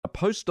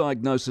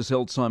post-diagnosis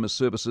Alzheimer's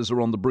services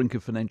are on the brink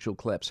of financial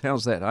collapse.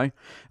 How's that, eh?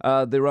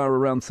 There are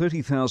around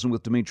 30,000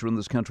 with dementia in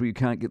this country who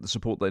can't get the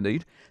support they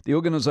need. The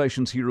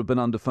organisations here have been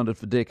underfunded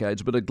for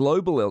decades, but a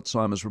global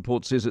Alzheimer's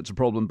report says it's a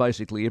problem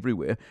basically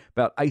everywhere.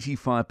 About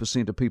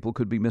 85% of people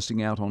could be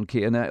missing out on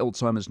care. Now,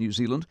 Alzheimer's New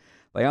Zealand,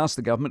 they asked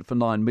the government for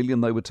 $9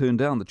 million. They were turned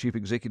down. The Chief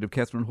Executive,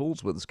 Catherine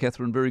Hall's with us.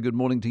 Catherine, very good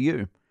morning to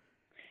you.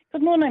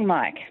 Good morning,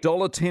 Mike.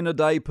 $10 a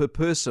day per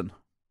person.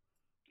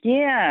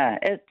 Yeah,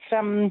 it's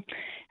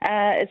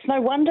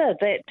no wonder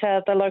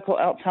that the local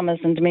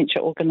Alzheimer's and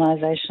dementia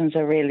organisations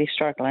are really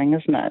struggling,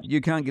 isn't it? You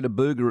can't get a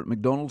burger at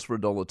McDonald's for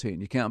 $1.10.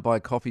 You can't buy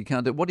coffee. You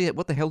can't do what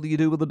the hell do you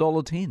do with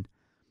 $1.10?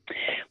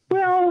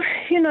 Well,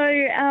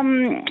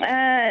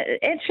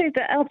 actually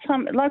the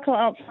local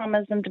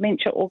Alzheimer's and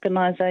dementia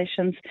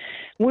organisations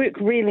work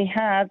really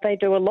hard. They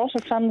do a lot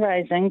of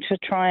fundraising to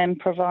try and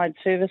provide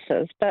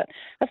services, but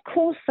of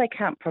course they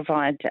can't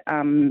provide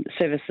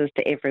services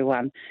to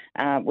everyone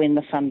when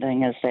the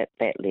funding is at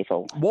that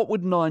level. What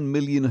would $9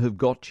 million have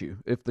got you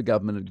if the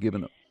government had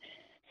given it?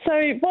 So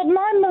what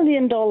 $9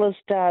 million does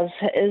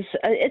is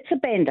it's a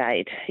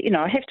Band-Aid.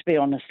 I have to be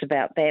honest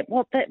about that.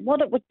 What it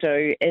would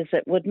do is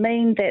it would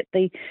mean that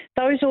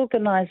those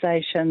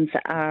organisations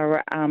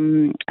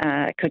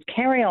could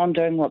carry on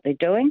doing what they're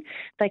doing.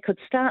 They could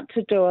start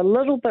to do a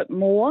little bit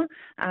more,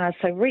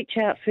 so reach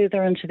out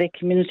further into their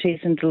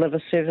communities and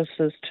deliver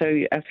services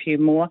to a few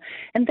more.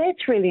 And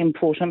that's really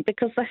important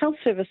because the health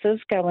service is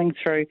going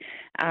through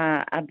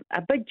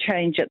a big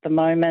change at the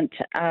moment.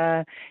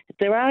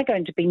 There are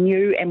going to be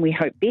new, and we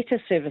hope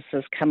better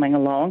services coming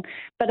along,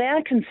 but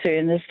our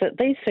concern is that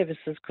these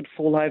services could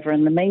fall over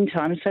in the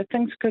meantime, so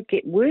things could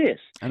get worse.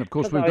 And of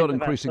course, we've got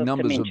increasing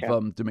numbers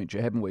of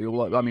dementia, haven't we? All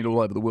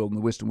over the world, in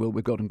the Western world,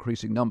 we've got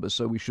increasing numbers,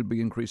 so we should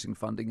be increasing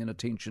funding and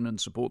attention and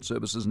support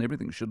services and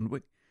everything, shouldn't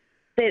we?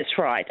 That's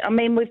right. I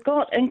mean, we've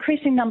got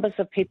increasing numbers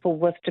of people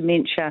with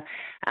dementia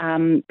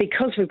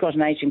because we've got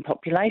an ageing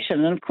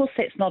population, and of course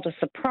that's not a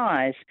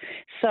surprise.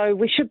 So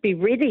we should be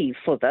ready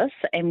for this,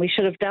 and we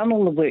should have done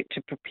all the work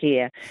to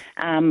prepare.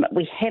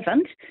 We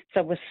haven't,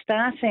 so we're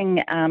starting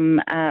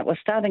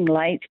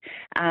late,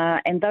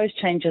 and those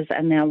changes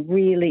are now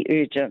really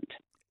urgent.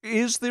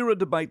 Is there a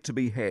debate to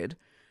be had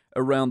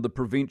around the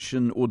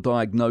prevention or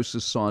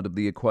diagnosis side of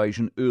the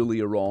equation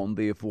earlier on,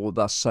 therefore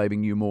thus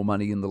saving you more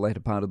money in the later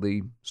part of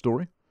the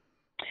story?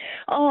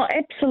 Oh,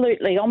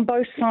 absolutely, on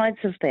both sides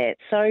of that.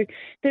 So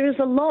there is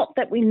a lot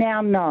that we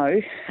now know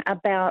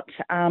about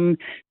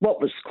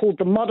what was called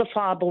the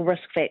modifiable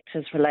risk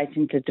factors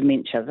relating to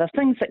dementia, the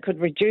things that could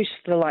reduce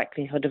the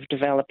likelihood of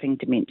developing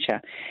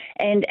dementia.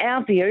 And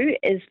our view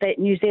is that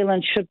New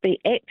Zealand should be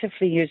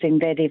actively using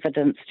that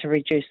evidence to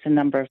reduce the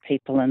number of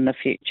people in the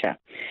future.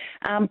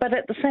 But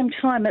at the same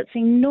time, it's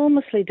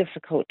enormously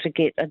difficult to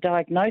get a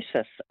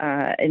diagnosis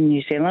in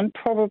New Zealand.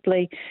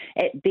 Probably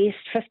at best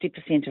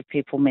 50% of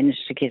people manage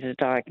to get a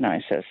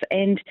diagnosis.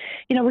 And,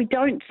 we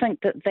don't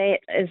think that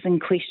is in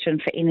question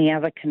for any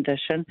other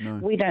condition. No.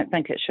 We don't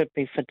think it should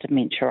be for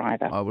dementia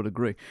either. I would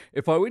agree.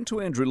 If I went to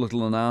Andrew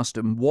Little and asked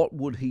him, what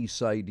would he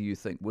say, do you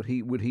think? Would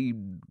he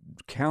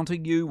counter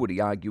you? Would he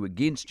argue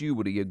against you?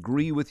 Would he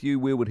agree with you?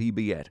 Where would he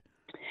be at?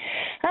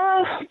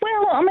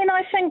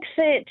 I think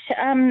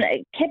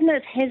that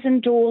Cabinet has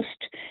endorsed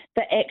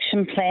the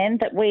action plan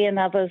that we and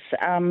others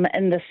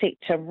in the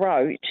sector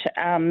wrote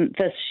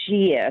this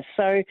year.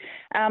 So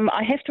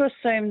I have to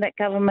assume that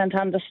government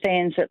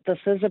understands that this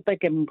is a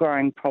big and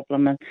growing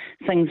problem and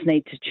things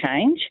need to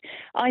change.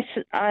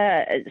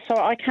 So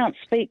I can't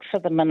speak for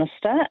the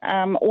Minister.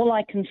 All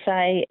I can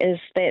say is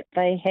that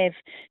they have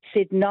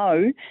said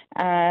no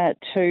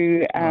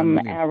to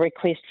our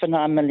request for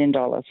 $9 million.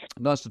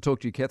 Nice to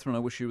talk to you, Catherine. I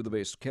wish you the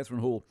best.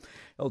 Catherine Hall,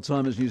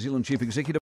 Alzheimer's New Zealand Chief Executive.